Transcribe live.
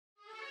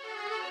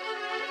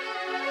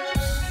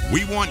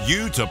We want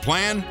you to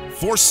plan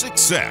for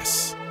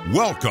success.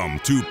 Welcome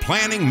to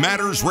Planning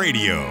Matters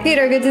Radio.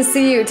 Peter, good to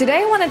see you.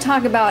 Today I want to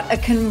talk about a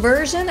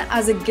conversion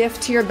as a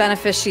gift to your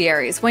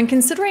beneficiaries. When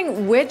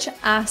considering which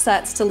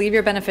assets to leave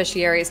your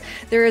beneficiaries,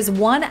 there is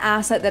one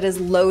asset that is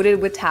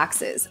loaded with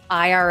taxes,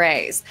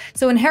 IRAs.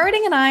 So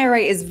inheriting an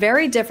IRA is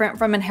very different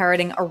from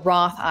inheriting a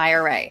Roth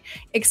IRA.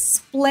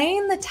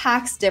 Explain the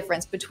tax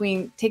difference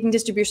between taking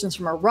distributions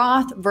from a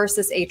Roth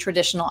versus a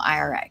traditional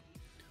IRA.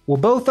 Well,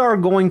 both are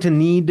going to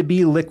need to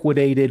be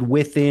liquidated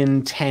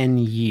within 10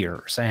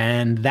 years.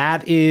 And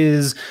that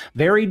is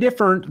very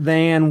different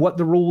than what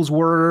the rules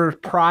were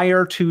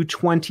prior to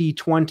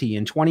 2020.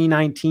 In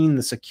 2019,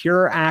 the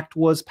Secure Act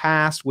was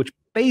passed, which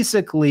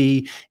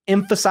basically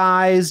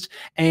emphasized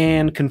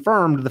and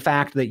confirmed the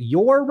fact that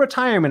your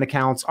retirement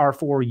accounts are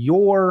for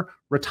your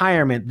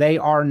retirement. They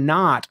are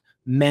not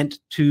meant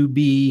to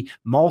be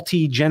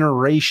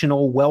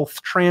multi-generational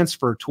wealth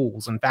transfer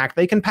tools. In fact,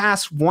 they can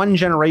pass one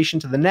generation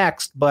to the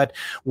next, but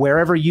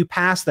wherever you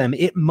pass them,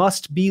 it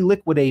must be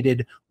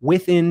liquidated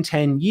within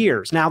 10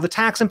 years. Now, the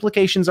tax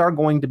implications are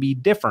going to be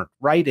different,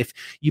 right? If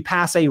you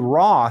pass a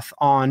Roth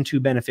on to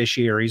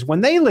beneficiaries,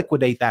 when they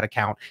liquidate that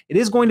account, it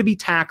is going to be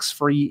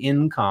tax-free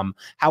income.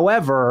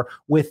 However,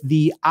 with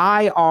the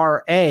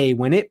IRA,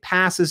 when it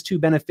passes to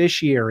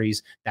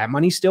beneficiaries, that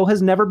money still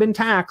has never been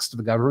taxed.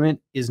 The government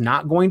is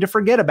not going to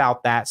forget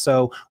about that.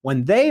 So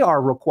when they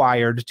are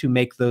required to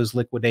make those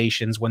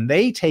liquidations, when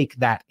they take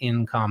that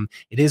income,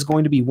 it is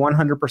going to be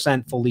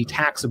 100% fully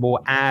taxable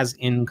as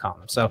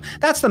income. So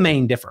that's the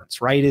main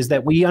difference, right? Is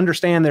that we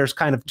understand there's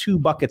kind of two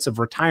buckets of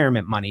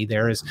retirement money.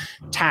 There is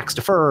tax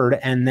deferred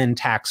and then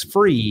tax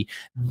free.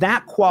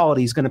 That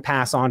quality is going to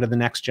pass on to the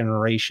next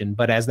generation.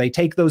 But as they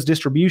take those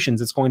distributions,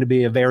 it's going to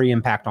be a very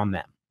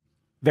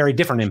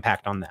different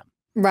impact on them.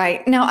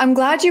 Right. Now, I'm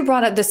glad you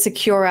brought up the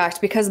Secure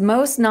Act because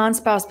most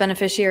non-spouse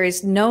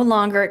beneficiaries no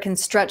longer can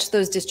stretch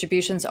those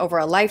distributions over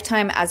a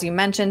lifetime. As you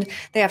mentioned,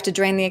 they have to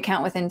drain the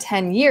account within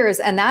 10 years,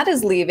 and that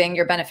is leaving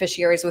your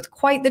beneficiaries with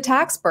quite the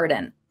tax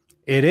burden.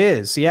 It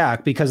is, yeah,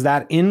 because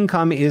that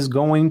income is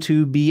going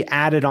to be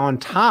added on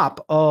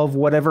top of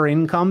whatever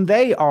income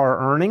they are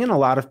earning. And a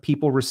lot of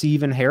people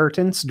receive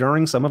inheritance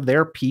during some of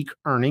their peak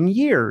earning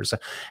years.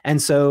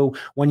 And so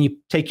when you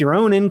take your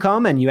own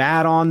income and you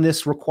add on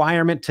this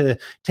requirement to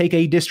take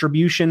a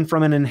distribution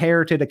from an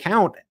inherited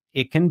account,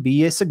 it can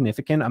be a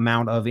significant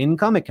amount of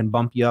income. It can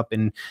bump you up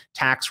in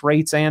tax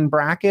rates and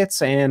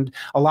brackets. And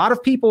a lot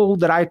of people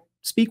that I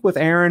speak with,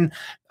 Erin,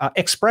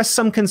 express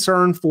some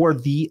concern for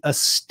the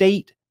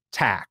estate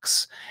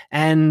tax.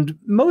 And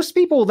most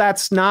people,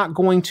 that's not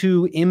going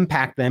to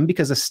impact them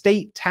because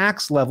estate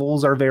tax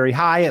levels are very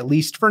high, at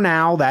least for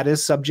now. That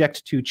is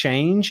subject to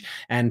change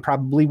and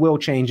probably will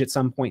change at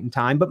some point in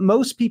time. But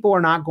most people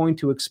are not going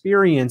to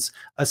experience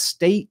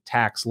estate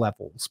tax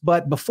levels.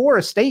 But before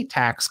estate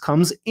tax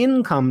comes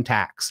income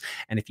tax.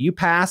 And if you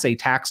pass a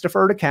tax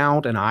deferred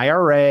account, an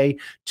IRA,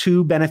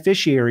 to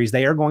beneficiaries,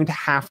 they are going to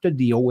have to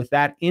deal with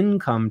that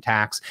income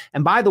tax.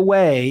 And by the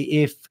way,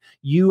 if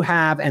you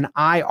have an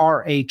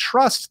IRA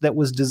trust that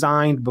was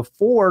designed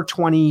before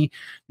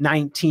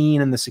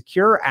 2019 and the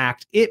Secure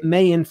Act, it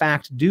may in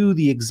fact do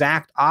the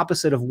exact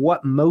opposite of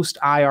what most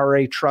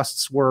IRA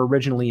trusts were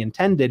originally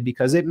intended,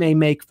 because it may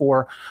make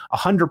for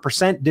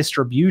 100%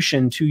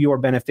 distribution to your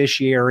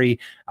beneficiary,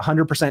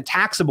 100%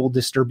 taxable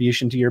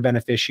distribution to your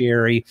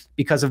beneficiary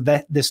because of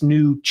this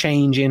new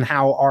change in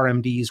how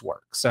RMDs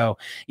work. So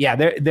yeah,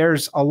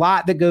 there's a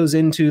lot that goes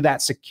into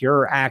that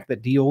Secure Act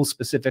that deals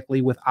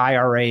specifically with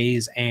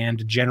IRAs and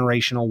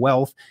generational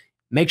wealth.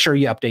 Make sure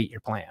you update your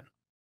plan.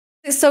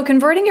 So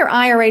converting your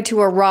IRA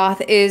to a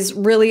Roth is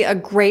really a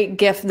great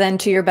gift then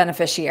to your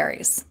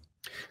beneficiaries.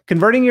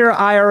 Converting your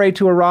IRA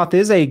to a Roth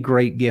is a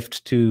great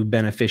gift to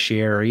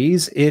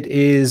beneficiaries. It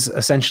is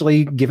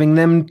essentially giving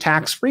them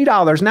tax-free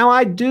dollars. Now,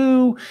 I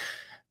do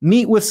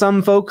meet with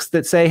some folks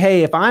that say,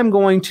 hey, if I'm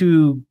going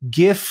to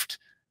gift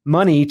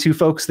money to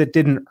folks that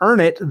didn't earn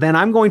it, then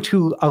I'm going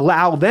to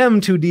allow them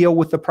to deal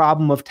with the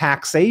problem of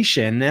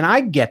taxation. And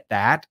I get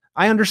that.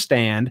 I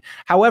understand.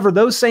 However,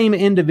 those same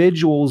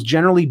individuals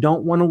generally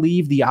don't want to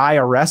leave the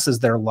IRS as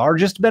their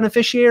largest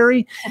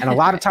beneficiary. And a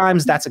lot of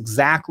times that's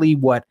exactly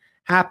what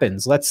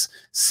happens. Let's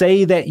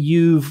say that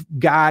you've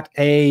got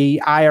a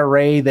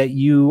IRA that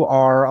you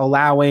are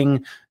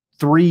allowing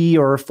 3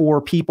 or 4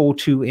 people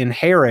to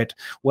inherit.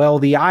 Well,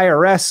 the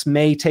IRS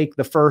may take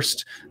the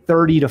first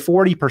 30 to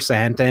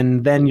 40%,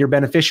 and then your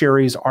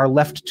beneficiaries are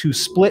left to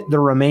split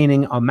the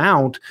remaining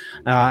amount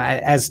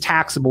as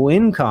taxable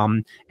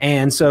income.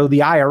 And so the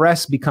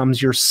IRS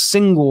becomes your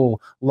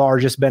single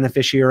largest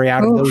beneficiary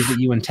out of those that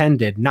you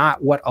intended,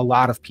 not what a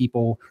lot of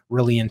people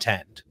really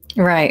intend.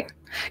 Right.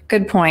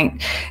 Good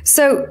point.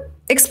 So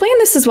explain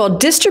this as well.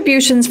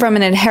 Distributions from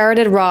an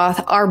inherited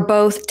Roth are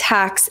both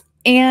tax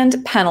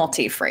and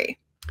penalty free.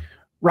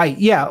 Right.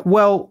 Yeah.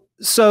 Well,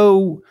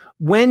 so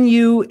when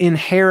you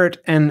inherit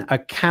an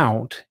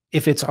account,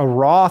 if it's a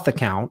Roth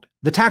account,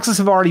 the taxes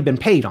have already been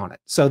paid on it.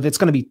 So that's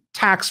going to be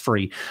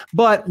tax-free.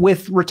 But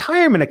with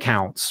retirement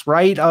accounts,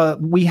 right,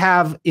 we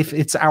have, if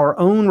it's our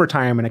own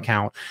retirement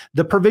account,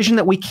 the provision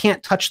that we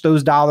can't touch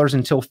those dollars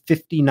until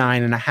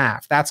 59 and a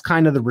half. That's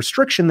kind of the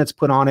restriction that's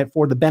put on it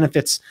for the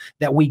benefits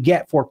that we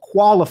get for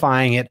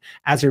qualifying it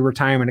as a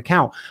retirement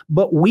account.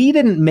 But we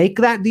didn't make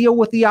that deal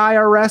with the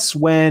IRS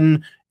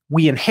when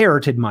we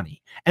inherited money.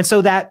 And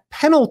so that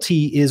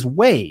penalty is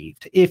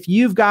waived. If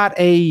you've got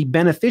a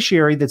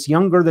beneficiary that's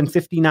younger than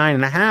 59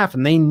 and a half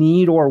and they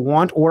need or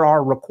want or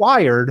are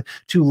required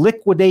to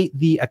liquidate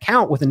the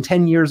account within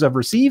 10 years of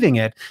receiving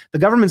it, the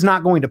government's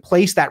not going to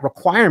place that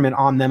requirement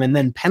on them and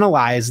then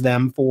penalize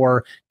them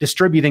for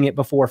distributing it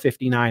before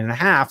 59 and a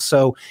half.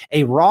 So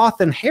a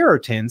Roth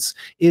inheritance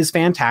is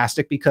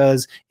fantastic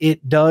because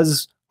it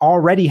does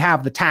already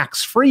have the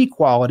tax-free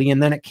quality,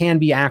 and then it can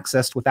be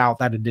accessed without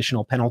that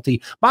additional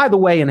penalty. By the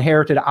way,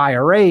 inherited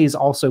IRAs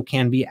also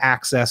can be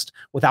accessed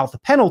without the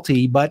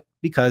penalty, but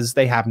because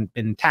they haven't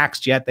been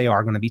taxed yet, they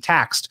are going to be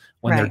taxed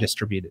when they're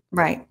distributed.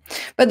 Right.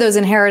 But those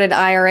inherited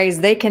IRAs,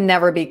 they can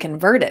never be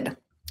converted.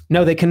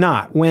 No, they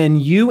cannot.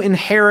 When you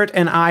inherit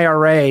an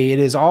IRA, it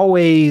is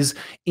always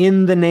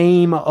in the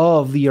name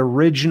of the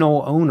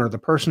original owner, the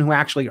person who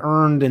actually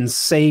earned and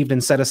saved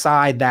and set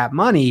aside that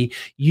money.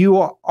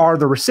 You are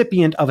the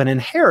recipient of an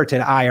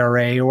inherited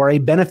IRA or a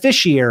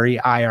beneficiary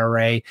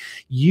IRA.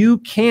 You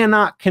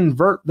cannot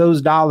convert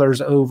those dollars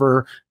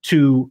over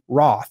to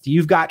Roth.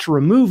 You've got to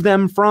remove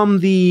them from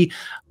the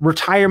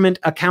retirement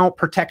account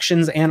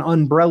protections and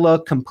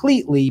umbrella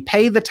completely,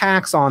 pay the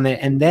tax on it,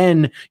 and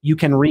then you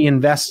can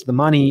reinvest the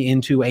money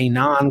into a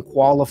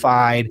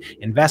non-qualified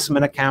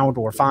investment account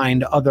or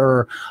find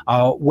other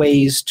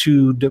ways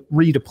to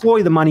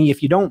redeploy the money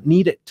if you don't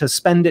need it to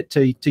spend it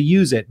to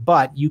use it.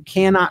 But you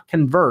cannot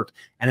convert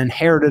an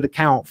inherited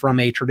account from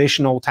a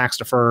traditional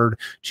tax-deferred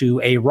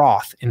to a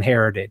Roth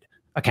inherited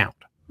account.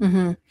 Mm-hmm.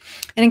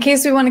 And in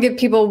case we want to give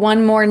people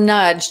one more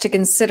nudge to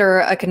consider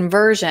a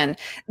conversion,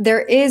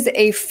 there is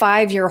a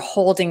 5-year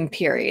holding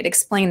period.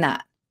 Explain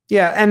that.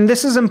 Yeah, and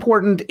this is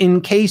important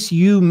in case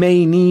you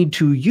may need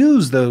to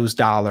use those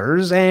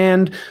dollars.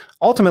 And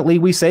ultimately,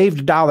 we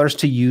saved dollars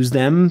to use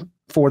them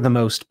for the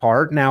most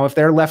part. Now, if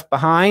they're left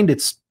behind,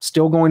 it's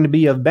still going to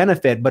be of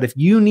benefit. But if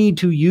you need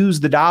to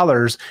use the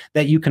dollars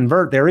that you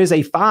convert, there is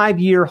a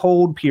 5-year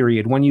hold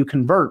period when you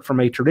convert from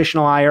a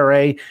traditional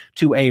IRA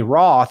to a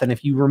Roth. And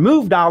if you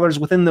remove dollars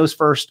within those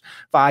first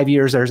 5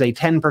 years, there's a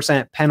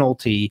 10%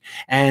 penalty.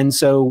 And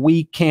so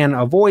we can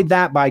avoid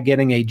that by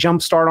getting a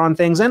jump start on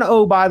things. And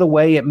oh, by the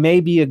way, it may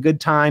be a good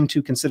time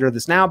to consider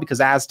this now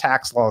because as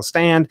tax laws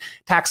stand,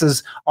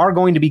 taxes are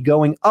going to be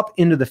going up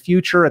into the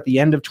future at the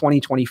end of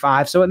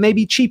 2025. So it may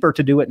be cheaper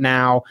to do it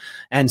now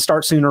and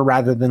start sooner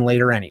rather than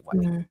later anyway.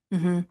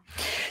 Mm-hmm.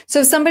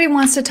 So if somebody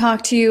wants to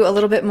talk to you a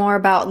little bit more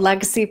about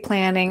legacy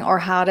planning or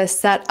how to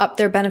set up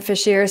their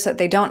beneficiaries so that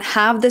they don't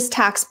have this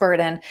tax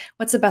burden,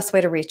 what's the best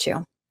way to reach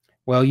you?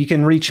 Well, you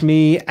can reach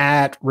me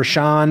at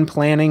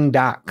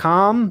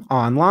RichonPlanning.com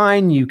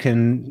online. You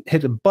can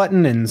hit a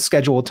button and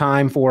schedule a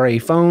time for a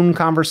phone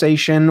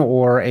conversation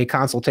or a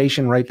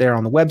consultation right there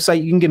on the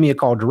website. You can give me a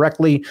call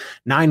directly,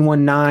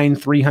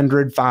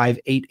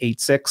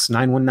 919-300-5886,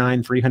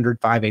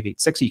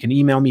 919-300-5886. You can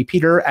email me,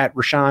 Peter at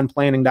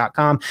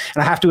RichonPlanning.com.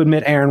 And I have to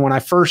admit, Erin, when I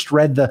first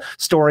read the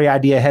story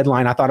idea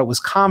headline, I thought it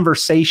was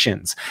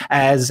conversations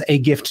as a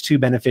gift to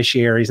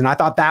beneficiaries. And I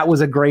thought that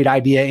was a great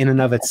idea in and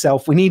of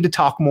itself. We need to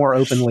talk more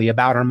openly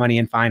about our money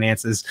and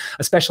finances,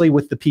 especially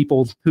with the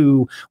people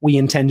who we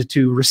intend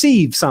to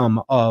receive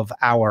some of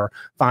our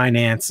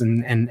finance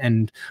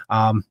and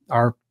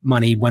our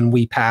money when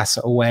we pass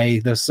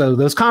away. So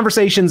those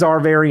conversations are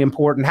very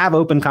important. Have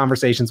open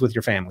conversations with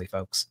your family,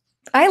 folks.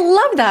 I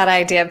love that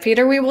idea,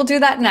 Peter. We will do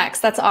that next.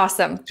 That's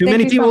awesome. Too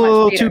many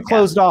people too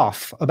closed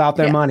off about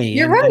their money.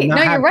 You're right.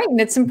 No, you're right. And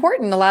it's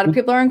important. A lot of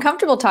people are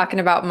uncomfortable talking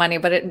about money,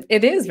 but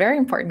it is very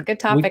important. Good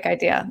topic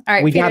idea. All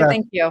right, Peter,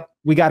 thank you.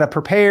 We got to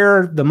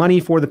prepare the money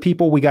for the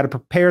people. We got to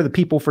prepare the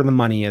people for the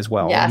money as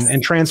well. Yes.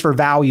 And transfer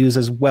values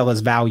as well as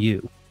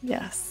value.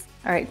 Yes.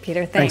 All right,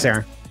 Peter. Thanks,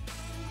 Erin.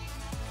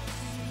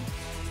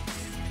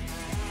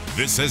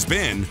 This has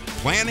been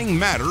Planning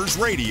Matters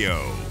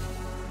Radio.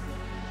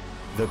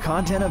 The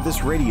content of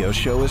this radio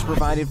show is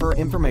provided for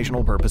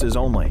informational purposes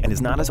only and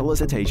is not a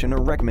solicitation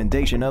or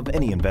recommendation of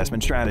any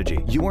investment strategy.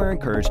 You are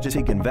encouraged to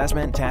seek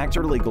investment, tax,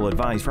 or legal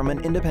advice from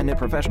an independent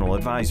professional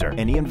advisor.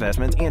 Any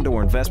investments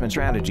and/or investment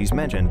strategies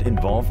mentioned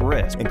involve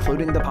risk,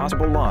 including the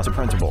possible loss of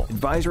principal.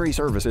 Advisory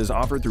services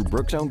offered through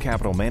Brookstone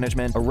Capital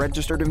Management, a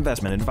registered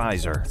investment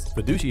advisor.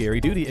 Fiduciary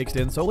duty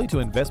extends solely to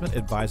investment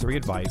advisory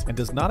advice and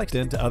does not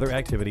extend to other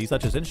activities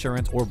such as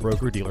insurance or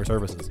broker-dealer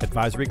services.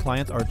 Advisory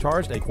clients are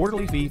charged a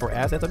quarterly fee for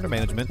assets under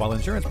management, while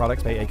insurance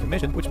products pay a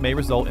commission, which may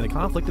result in a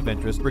conflict of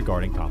interest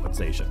regarding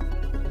compensation.